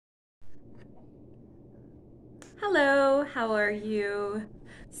Hello, how are you?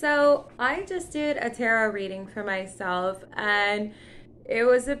 So I just did a tarot reading for myself and it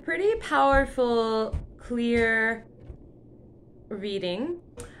was a pretty powerful, clear reading.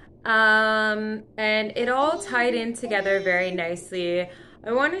 And it all tied in together very nicely.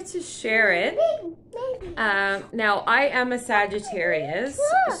 I wanted to share it. Now I am a Sagittarius,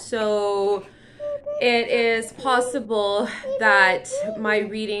 so it is possible that my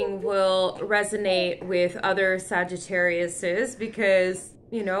reading will resonate with other Sagittariuses because,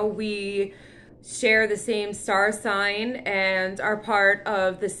 you know, we share the same star sign and are part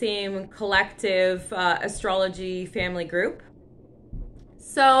of the same collective astrology family group.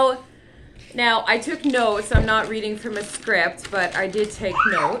 So now I took notes. I'm not reading from a script, but I did take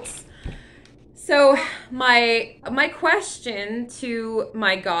notes. So my question to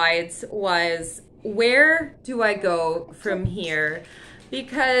my guides was, where do I go from here?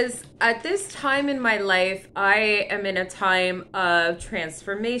 Because at this time in my life, I am in a time of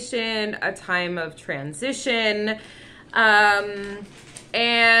transformation, a time of transition, and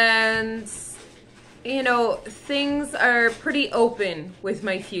you know, things are pretty open with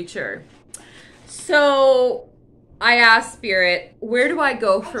my future. So I asked Spirit, where do I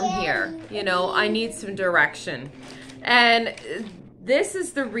go from here? You know, I need some direction. And this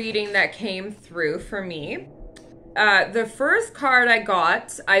is the reading that came through for me. The first card I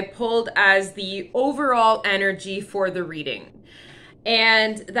got, I pulled as the overall energy for the reading.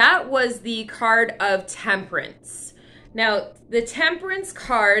 And that was the card of Temperance. Now, the Temperance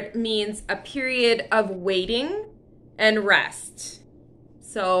card means a period of waiting and rest.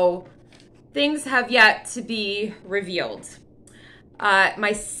 So things have yet to be revealed.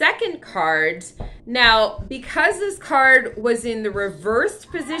 My second card, now because this card was in the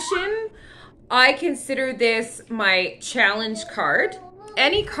reversed position, I consider this my challenge card.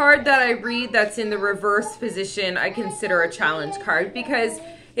 Any card that I read that's in the reverse position, I consider a challenge card because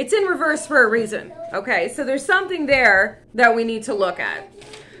it's in reverse for a reason. Okay, so there's something there that we need to look at.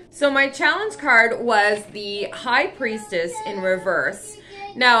 So my challenge card was the High Priestess in reverse.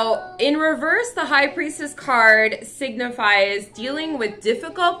 Now, in reverse, the High Priestess card signifies dealing with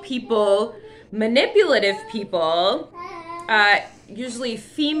difficult people, manipulative people, usually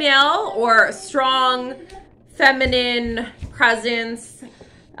female or strong feminine presence,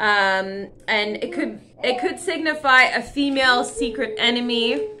 and it could signify a female secret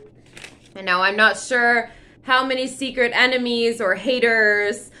enemy. And now I'm not sure how many secret enemies or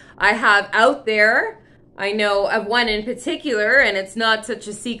haters I have out there. I know of one in particular, and it's not such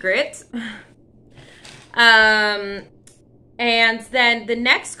a secret. And then the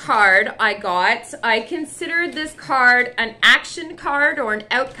next card I got, I considered this card an action card or an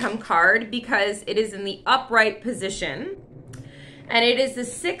outcome card because it is in the upright position. And it is the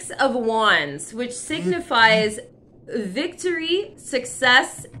Six of Wands, which signifies victory,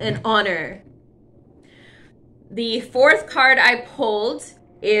 success, and honor. The fourth card I pulled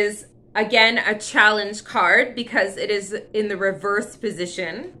is again a challenge card because it is in the reverse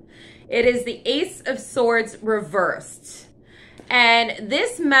position. It is the Ace of Swords reversed. And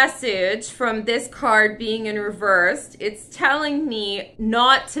this message from this card being in reversed, it's telling me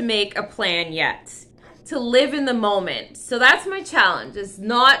not to make a plan yet, to live in the moment. So that's my challenge, is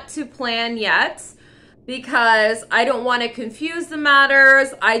not to plan yet because I don't want to confuse the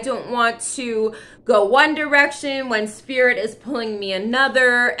matters. I don't want to go one direction when Spirit is pulling me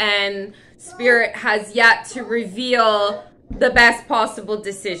another and Spirit has yet to reveal the best possible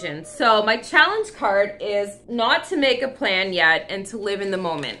decision. So my challenge card is not to make a plan yet and to live in the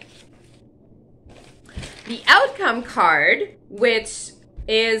moment. The outcome card, which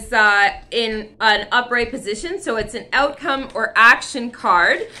is in an upright position, so it's an outcome or action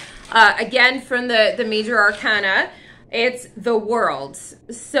card, again from the major arcana, it's the World.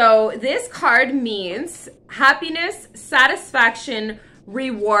 So this card means happiness, satisfaction,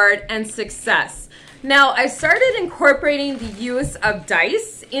 reward, and success. Now, I started incorporating the use of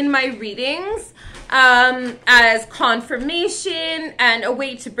dice in my readings as confirmation and a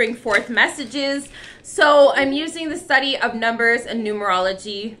way to bring forth messages. So I'm using the study of numbers and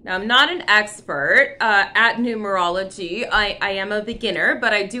numerology. Now, I'm not an expert at numerology. I am a beginner,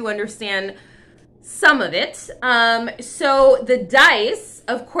 but I do understand some of it. So the dice,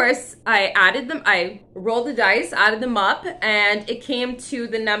 of course, I rolled the dice, added them up, and it came to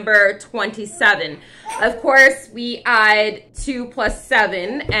the number 27. Of course, we add 2 plus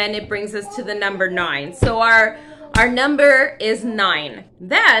 7, and it brings us to the number 9. So our number is 9.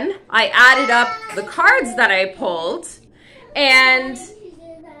 Then I added up the cards that I pulled, and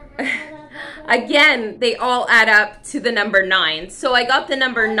again, they all add up to the number 9. So I got the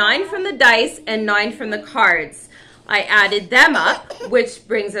number 9 from the dice and 9 from the cards. I added them up, which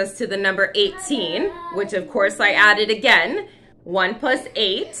brings us to the number 18, which of course I added again. 1 plus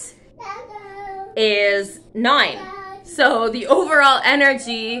 8 is 9. So the overall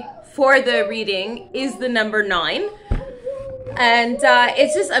energy for the reading is the number 9. And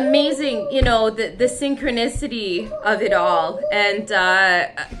it's just amazing, you know, the synchronicity of it all, and,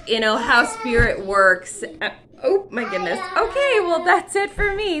 you know, how spirit works. Oh, my goodness. Okay, well, that's it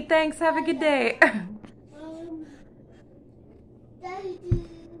for me. Thanks. Have a good day.